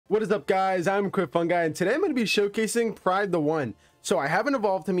What is up, guys? I'm Quick Fun Guy, and today I'm going to be showcasing TheOne. So I haven't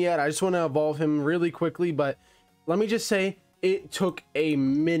evolved him yet. I just want to evolve him really quickly, but let me just say it took a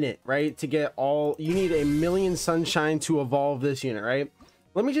minute, right, to get all. You need a million sunshine to evolve this unit, right?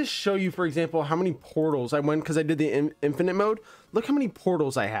 Let me just show you, for example, how many portals I went because I did the infinite mode. Look how many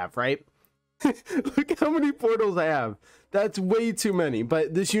portals I have, right? Look how many portals I have. That's way too many,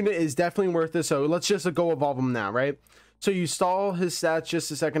 but this unit is definitely worth it. So let's just go evolve him now, right? So you saw his stats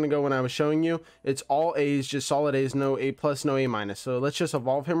just a second ago when I was showing you. It's all A's, just solid A's, no A plus, no A minus. So let's just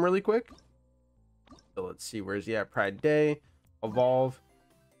evolve him really quick. So let's see, where's he at? Pride Day, evolve.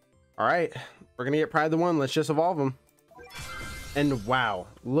 All right, we're gonna get TheOne. Let's just evolve him. And wow,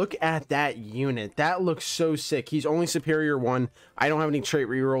 look at that unit. That looks so sick. He's only superior 1. I don't have any trait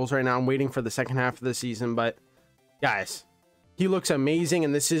rerolls right now. I'm waiting for the second half of the season, but guys, he looks amazing,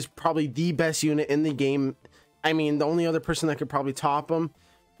 and this is probably the best unit in the game. I mean, the only other person that could probably top him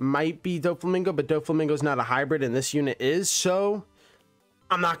might be Doflamingo, but Doflamingo's not a hybrid, and this unit is. So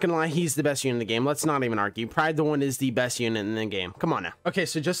I'm not gonna lie, he's the best unit in the game. Let's not even argue. TheOne is the best unit in the game. Come on now. Okay,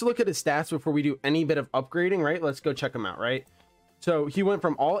 so just to look at his stats before we do any bit of upgrading, right? Let's go check him out, right? So he went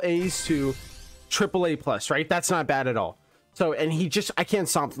from all A's to triple A plus, right? That's not bad at all. So, and he just, I can't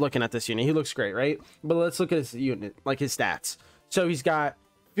stop looking at this unit. He looks great, right? But let's look at his unit, like his stats. So he's got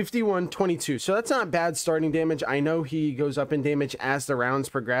 51, 22. So that's not bad starting damage. I know he goes up in damage as the rounds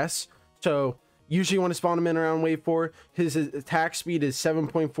progress. So usually you want to spawn him in around wave 4. His attack speed is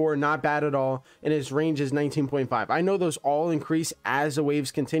 7.4, not bad at all. And his range is 19.5. I know those all increase as the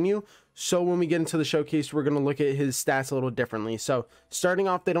waves continue. So when we get into the showcase, we're going to look at his stats a little differently. So starting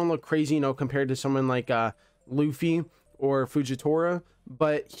off, they don't look crazy, you know, compared to someone like Luffy or Fujitora,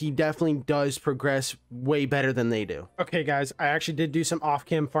 but he definitely does progress way better than they do. Okay, guys, I actually did do some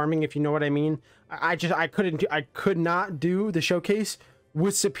off-cam farming, if you know what I mean. I could not do the showcase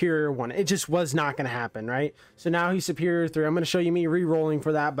with superior 1. It just was not going to happen, right? So now he's superior 3. I'm going to show you me re-rolling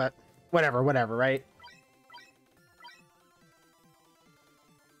for that, but whatever, right?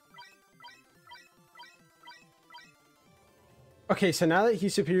 Okay, so now that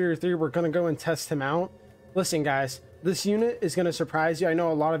he's superior 3, we're going to go and test him out. Listen, guys, this unit is going to surprise you. I know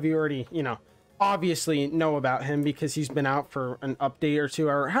a lot of you already, you know, obviously know about him because he's been out for an update or two,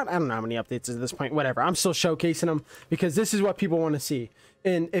 or I don't know how many updates at this point, whatever. I'm still showcasing him because this is what people want to see.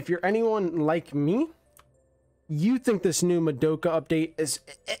 And if you're anyone like me, you think this new Madoka update is,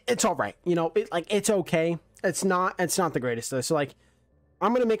 it's all right. You know, it's okay. It's not the greatest though. So like,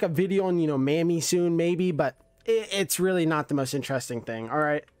 I'm going to make a video on, you know, Mammy soon, maybe, but it's really not the most interesting thing. All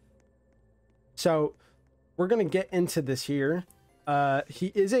right. So we're going to get into this here. He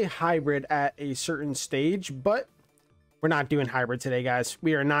is a hybrid at a certain stage, but we're not doing hybrid today, guys.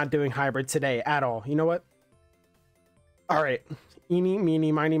 We are not doing hybrid today at all. You know what? All right. Eeny,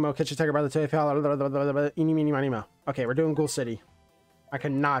 meeny, miny, mo. Catch a tiger by the tail. Eeny, meeny, miny, mo. Okay, we're doing Ghoul City. I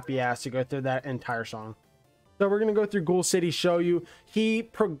could not be asked to go through that entire song. So we're going to go through Ghoul City, show you. He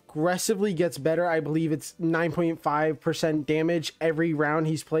progressively gets better. I believe it's 9.5% damage every round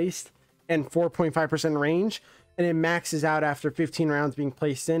he's placed and 4.5% range. And it maxes out after 15 rounds being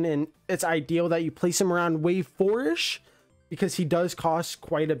placed in. And it's ideal that you place him around wave 4-ish because he does cost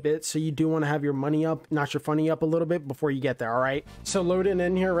quite a bit. So you do want to have your money up, not your funny up a little bit before you get there. All right. So loading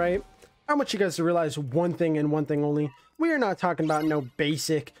in here, right? I want you guys to realize one thing and one thing only. We are not talking about no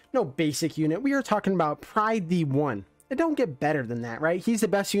basic unit. We are talking about TheOne. It don't get better than that, right? He's the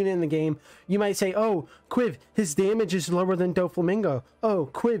best unit in the game. You might say, oh, Quiv, his damage is lower than Doflamingo. Oh,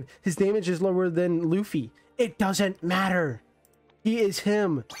 Quiv, his damage is lower than Luffy. It doesn't matter. He is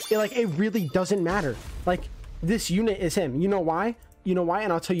him. It really doesn't matter. Like, this unit is him. You know why? You know why?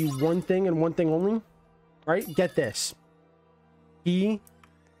 And I'll tell you one thing and one thing only. Right? Get this. He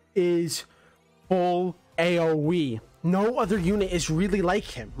is full AoE. No other unit is really like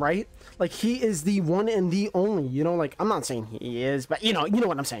him, right? Like, he is the one and the only, you know, like, I'm not saying he is, but you know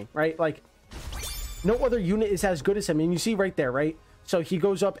what I'm saying, right? Like, no other unit is as good as him. And you see right there, right? So he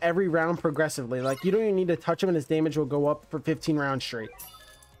goes up every round progressively. Like, you don't even need to touch him and his damage will go up for 15 rounds straight.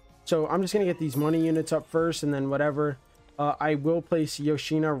 So I'm just going to get these money units up first and then whatever. I will place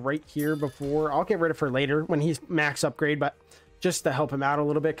Yoshina right here before. I'll get rid of her later when he's max upgrade, but just to help him out a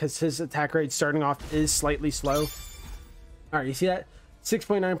little bit because his attack rate starting off is slightly slow. All right, you see that?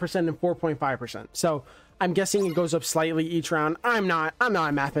 6.9% and 4.5%. So I'm guessing it goes up slightly each round. I'm not a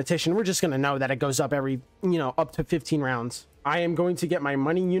mathematician. We're just going to know that it goes up every, you know, up to 15 rounds. I am going to get my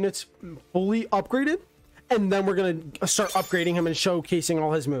money units fully upgraded, and then we're going to start upgrading him and showcasing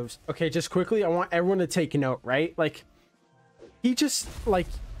all his moves. Okay, just quickly, I want everyone to take a note, right? Like, he just, like,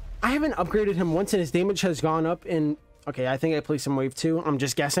 I haven't upgraded him once, and his damage has gone up in Okay, I think I placed him wave 2. I'm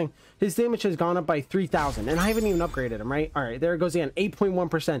just guessing. His damage has gone up by 3,000, and I haven't even upgraded him, right? All right, there it goes again,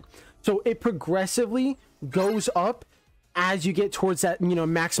 8.1%. So it progressively goes up as you get towards that, you know,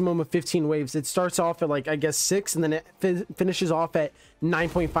 maximum of 15 waves. It starts off at, like, I guess 6, and then it finishes off at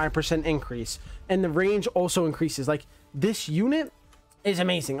 9.5% increase. And the range also increases. Like, this unit is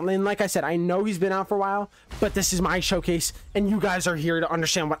amazing. I mean, like I said, I know he's been out for a while, but this is my showcase, and you guys are here to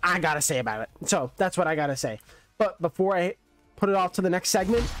understand what I gotta say about it. So that's what I gotta say. But before I put it off to the next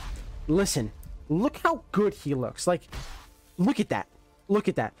segment, listen, look how good he looks. Like, look at that. Look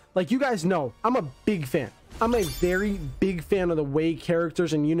at that. Like, you guys know, I'm a big fan. I'm a very big fan of the way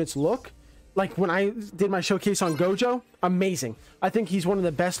characters and units look. Like, when I did my showcase on Gojo, amazing. I think he's one of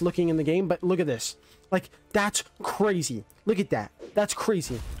the best looking in the game, but look at this. Like, that's crazy. Look at that. That's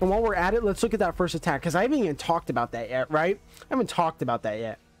crazy. And while we're at it, let's look at that first attack, because I haven't even talked about that yet, right? I haven't talked about that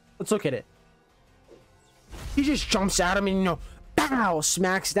yet. Let's look at it. He just jumps at him and, you know, bow,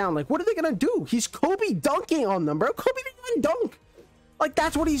 smacks down. Like, what are they going to do? He's Kobe dunking on them, bro. Kobe didn't even dunk. Like,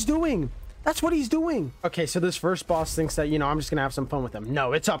 that's what he's doing. That's what he's doing. Okay, so this first boss thinks that, you know, I'm just going to have some fun with him.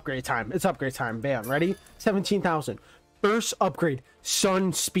 No, it's upgrade time. It's upgrade time. Bam. Ready? 17,000. First upgrade.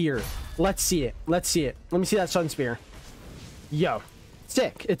 Sun Spear. Let's see it. Let's see it. Let me see that Sun Spear. Yo.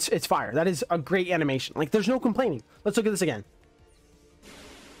 Sick. It's fire. That is a great animation. Like, there's no complaining. Let's look at this again.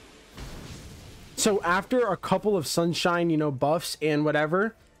 So after a couple of sunshine, you know, buffs and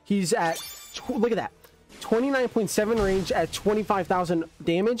whatever, he's at, look at that. 29.7 range at 25,000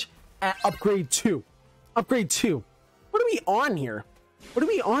 damage at upgrade 2. Upgrade 2. What are we on here? What are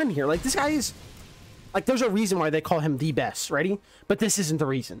we on here? Like, this guy is, like, there's a reason why they call him the best. Ready? But this isn't the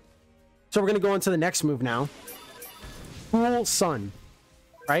reason. So we're going to go into the next move now. Cruel Sun.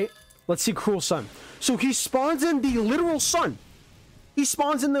 Right? Let's see Cruel Sun. So he spawns in the literal sun. He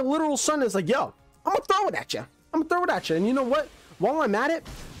spawns in the literal sun. It's like, yo, I'm going to throw it at you. I'm going to throw it at you. And you know what? While I'm at it,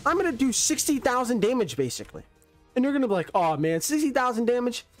 I'm going to do 60,000 damage, basically. And you're going to be like, oh, man, 60,000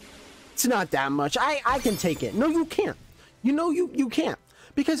 damage? It's not that much. I can take it. No, you can't. You know you can't.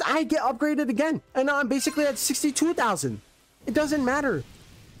 Because I get upgraded again. And now I'm basically at 62,000. It doesn't matter.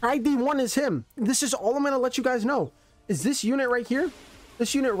 TheOne is him. This is all I'm going to let you guys know. Is this unit right here?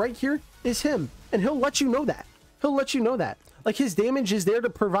 This unit right here is him. And he'll let you know that. He'll let you know that. Like, his damage is there to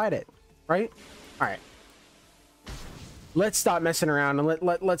provide it. Right? All right. Let's stop messing around and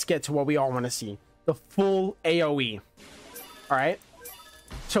let's get to what we all want to see. The full AoE. All right.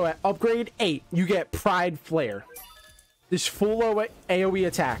 So at upgrade 8, you get Pride Flare. This full AoE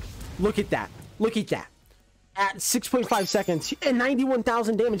attack. Look at that. Look at that. At 6.5 seconds and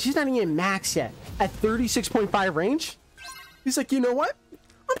 91,000 damage. He's not even max yet. At 36.5 range. He's like, you know what?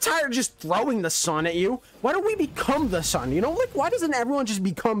 I'm tired of just throwing the sun at you. Why don't we become the sun? You know, like, why doesn't everyone just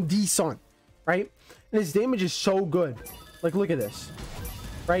become the sun? Right? And his damage is so good. Like, look at this.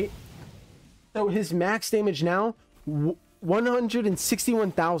 Right? So his max damage now,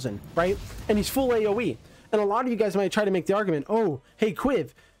 161,000. Right? And he's full AoE. And a lot of you guys might try to make the argument, oh, hey,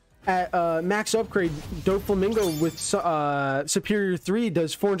 Quiv, at max upgrade, Doflamingo with Superior 3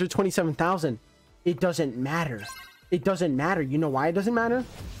 does 427,000. It doesn't matter. It doesn't matter. You know why it doesn't matter?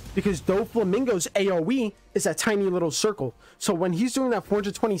 Because Doflamingo's AoE is a tiny little circle. So when he's doing that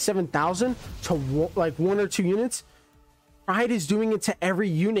 427,000 to like 1 or 2 units, Pride is doing it to every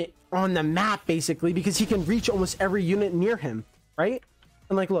unit on the map, basically, because he can reach almost every unit near him, right?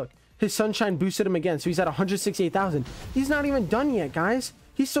 And like, look, his sunshine boosted him again, so he's at 168,000. He's not even done yet, guys.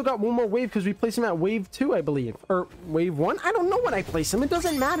 He's still got one more wave because we placed him at wave 2, I believe, or wave 1. I don't know when I place him. It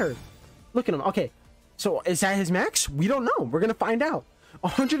doesn't matter. Look at him. Okay, so is that his max? We don't know. We're gonna find out.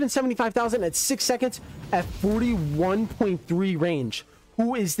 175,000 at 6 seconds at 41.3 range.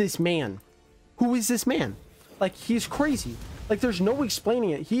 Who is this man? Who is this man? Like, he's crazy. Like, there's no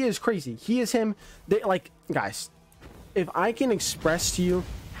explaining it. He is crazy. He is him. They, like, guys, if I can express to you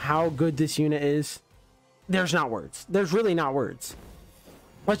how good this unit is, there's not words. There's really not words.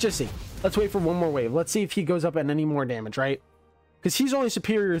 Let's just see. Let's wait for one more wave. Let's see if he goes up at any more damage, right? Because he's only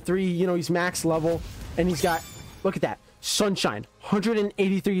Superior 3. You know, he's max level. And he's got, look at that. Sunshine,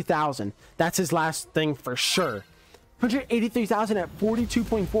 183,000. That's his last thing for sure. 183,000 at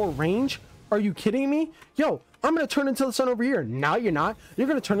 42.4 range? Are you kidding me? Yo, I'm going to turn into the sun over here. No, you're not. You're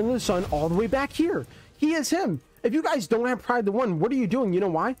going to turn into the sun all the way back here. He is him. If you guys don't have Pride TheOne, what are you doing? You know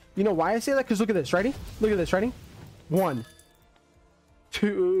why? You know why I say that? Because look at this. Ready? Look at this. Ready? 1,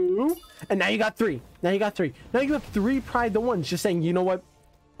 2, and now you got 3. Now you got 3. Now you have 3 Pride TheOnes just saying, you know what?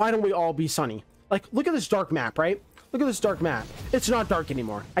 Why don't we all be sunny? Like, look at this dark map, right? Look at this dark map. It's not dark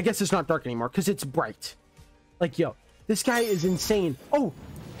anymore. I guess it's not dark anymore because it's bright. Like, yo, this guy is insane. Oh,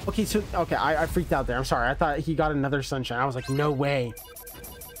 Okay, so okay, I freaked out there. I'm sorry. I thought he got another sunshine. I was like, no way.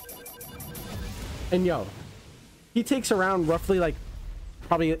 And yo, he takes around roughly like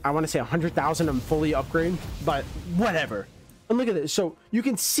probably, I want to say 100,000 and fully upgrade, but whatever. And look at this. So you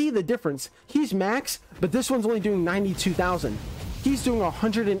can see the difference. He's max, but this one's only doing 92,000. He's doing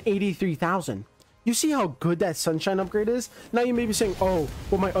 183,000. You see how good that sunshine upgrade is? Now you may be saying, oh,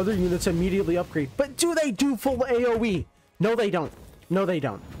 well, my other units immediately upgrade. But do they do full AoE? No, they don't. No, they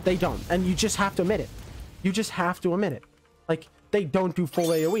don't. They don't. And you just have to admit it. You just have to admit it. Like, they don't do full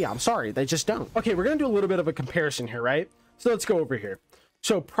AoE. I'm sorry. They just don't. Okay, we're going to do a little bit of a comparison here, right? So let's go over here.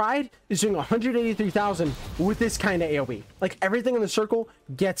 So Pride is doing 183,000 with this kind of AoE. Like, everything in the circle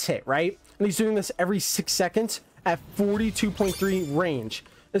gets hit, right? And he's doing this every 6 seconds at 42.3 range.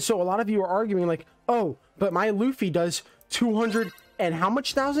 And so a lot of you are arguing like, oh, but my Luffy does 200 and how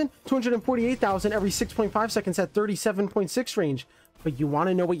much thousand? 248,000 every 6.5 seconds at 37.6 range. But you want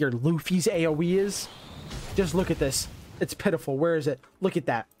to know what your Luffy's AoE is? Just look at this. It's pitiful. Where is it? Look at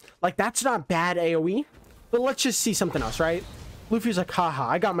that. Like, that's not bad AoE. But let's just see something else, right? Luffy's like, haha,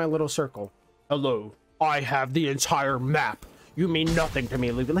 I got my little circle. Hello, I have the entire map. You mean nothing to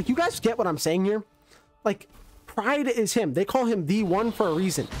me, Luffy. Like, you guys get what I'm saying here? Like, Pride is him. They call him TheOne for a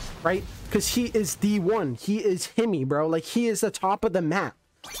reason, right? Because he is TheOne. He is Himmy, bro. Like, he is the top of the map.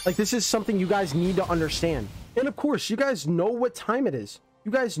 Like, this is something you guys need to understand. And of course, you guys know what time it is.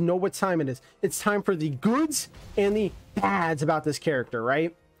 You guys know what time it is. It's time for the goods and the bads about this character,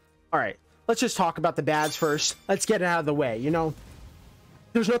 right? All right, let's just talk about the bads first. Let's get it out of the way, you know?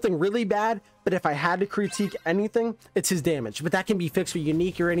 There's nothing really bad, but if I had to critique anything, it's his damage. But that can be fixed with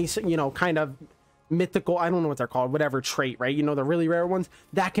unique or any, you know, kind of mythical, I don't know what they're called, whatever trait, right? You know, the really rare ones,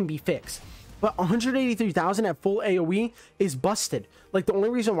 that can be fixed. But 183,000 at full AoE is busted. Like, the only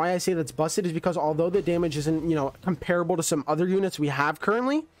reason why I say that's busted is because although the damage isn't, you know, comparable to some other units we have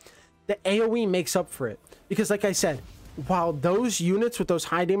currently, the AoE makes up for it. Because like I said, while those units with those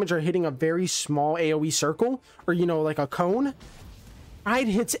high damage are hitting a very small AoE circle, or, you know, like a cone, Pride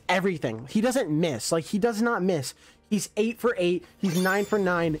hits everything. He doesn't miss. Like, he does not miss. He's 8 for 8. He's 9 for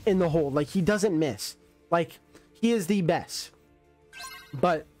 9 in the hole. Like, he doesn't miss. Like, he is the best.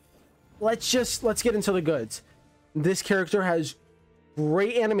 But let's get into the goods. This character has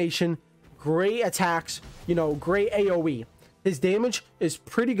great animation, great attacks, you know, great AoE. His damage is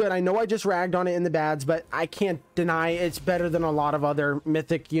pretty good. I know I just ragged on it in the bads, but I can't deny it's better than a lot of other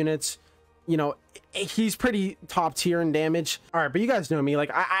mythic units. You know, he's pretty top tier in damage. All right, but you guys know me.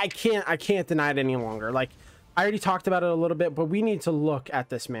 Like, I can't deny it any longer. Like, I already talked about it a little bit, but we need to look at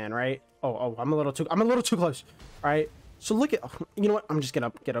this man, right? Oh, I'm a little too close. All right. So look at, you know what? I'm just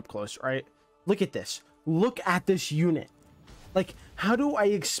gonna get up close, right? Look at this. Look at this unit. Like, how do I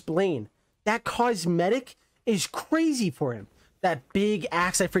explain? That cosmetic is crazy for him. That big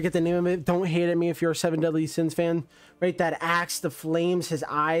axe, I forget the name of it. Don't hate at me if you're a Seven Deadly Sins fan, right? That axe, the flames, his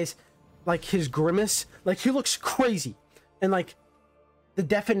eyes, like his grimace, like he looks crazy. And like the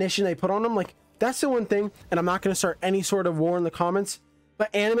definition they put on him, like, that's the one thing, and I'm not going to start any sort of war in the comments,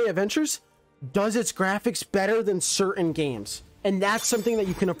 but Anime Adventures does its graphics better than certain games. And that's something that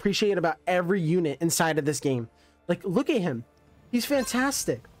you can appreciate about every unit inside of this game. Like, look at him. He's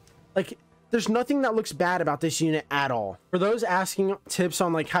fantastic. Like, there's nothing that looks bad about this unit at all. For those asking tips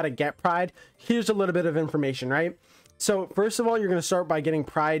on like how to get Pride, here's a little bit of information, right? So first of all, you're going to start by getting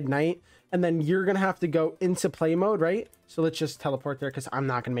Pride Knight, and then you're going to have to go into play mode, right? So let's just teleport there because I'm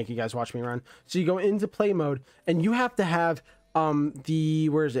not going to make you guys watch me run. So you go into play mode, and you have to have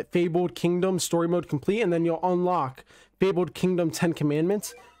where is it? Fabled Kingdom story mode complete, and then you'll unlock Fabled Kingdom 10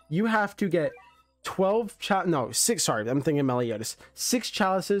 Commandments. You have to get 6, sorry, I'm thinking Meliodas. 6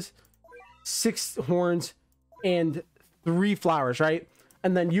 chalices, 6 horns, and 3 flowers, right?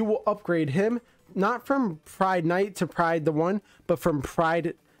 And then you will upgrade him, not from Pride Night to Pride the One, but from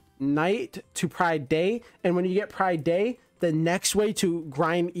Pride Night to Pride Day. And when you get Pride Day, the next way to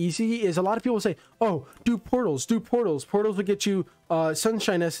grind easy is, a lot of people say, oh, do portals. Portals will get you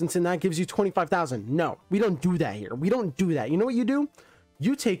sunshine essence, and that gives you 25,000. No, we don't do that here. We don't do that. You know what you do?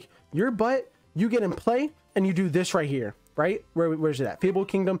 You take your butt, you get in play, and you do this right here, right? Where's it at? Fabled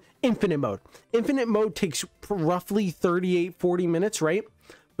Kingdom Infinite Mode. Infinite Mode takes roughly 38-40 minutes, right?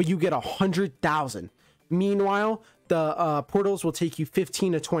 But you get 100,000. Meanwhile, the portals will take you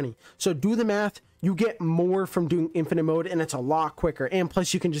 15 to 20. So do the math. You get more from doing infinite mode, and it's a lot quicker. And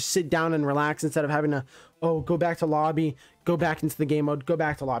plus, you can just sit down and relax instead of having to, oh, go back to lobby, go back into the game mode, go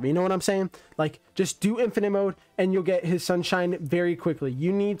back to lobby. You know what I'm saying? Like, just do infinite mode, and you'll get his sunshine very quickly.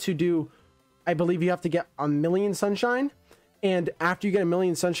 You need to do, I believe you have to get 1,000,000 sunshine. And after you get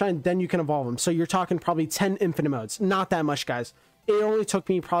 1,000,000 sunshine, then you can evolve them. So you're talking probably 10 infinite modes. Not that much, guys. It only took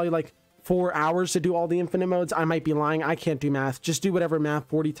me probably like 4 hours to do all the infinite modes. I might be lying. I can't do math. Just do whatever math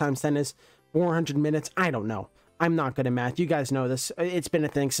 40 times 10 is. 400 minutes. I don't know. I'm not good at math. You guys know this. It's been a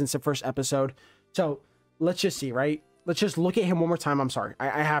thing since the first episode. So let's just see, right? Let's just look at him one more time. I'm sorry.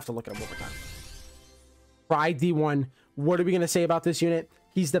 I have to look at him one more time. Ride TheOne. What are we going to say about this unit?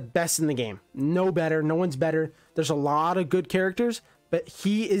 He's the best in the game. No better. No one's better. There's a lot of good characters, but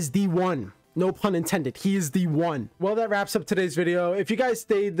he is TheOne. No pun intended. He is TheOne. Well, that wraps up today's video. If you guys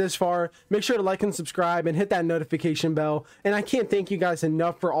stayed this far, make sure to like and subscribe and hit that notification bell. And I can't thank you guys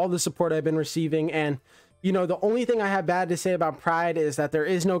enough for all the support I've been receiving. And you know, the only thing I have bad to say about Pride is that there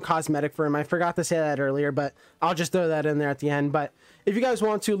is no cosmetic for him. I forgot to say that earlier, but I'll just throw that in there at the end. But if you guys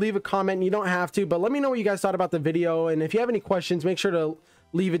want to, leave a comment. You don't have to, but let me know what you guys thought about the video. And if you have any questions, make sure to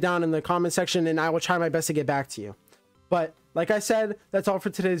leave it down in the comment section, and I will try my best to get back to you. But like I said, that's all for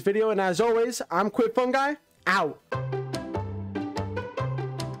today's video. And as always, I'm Quit Fun Guy, out.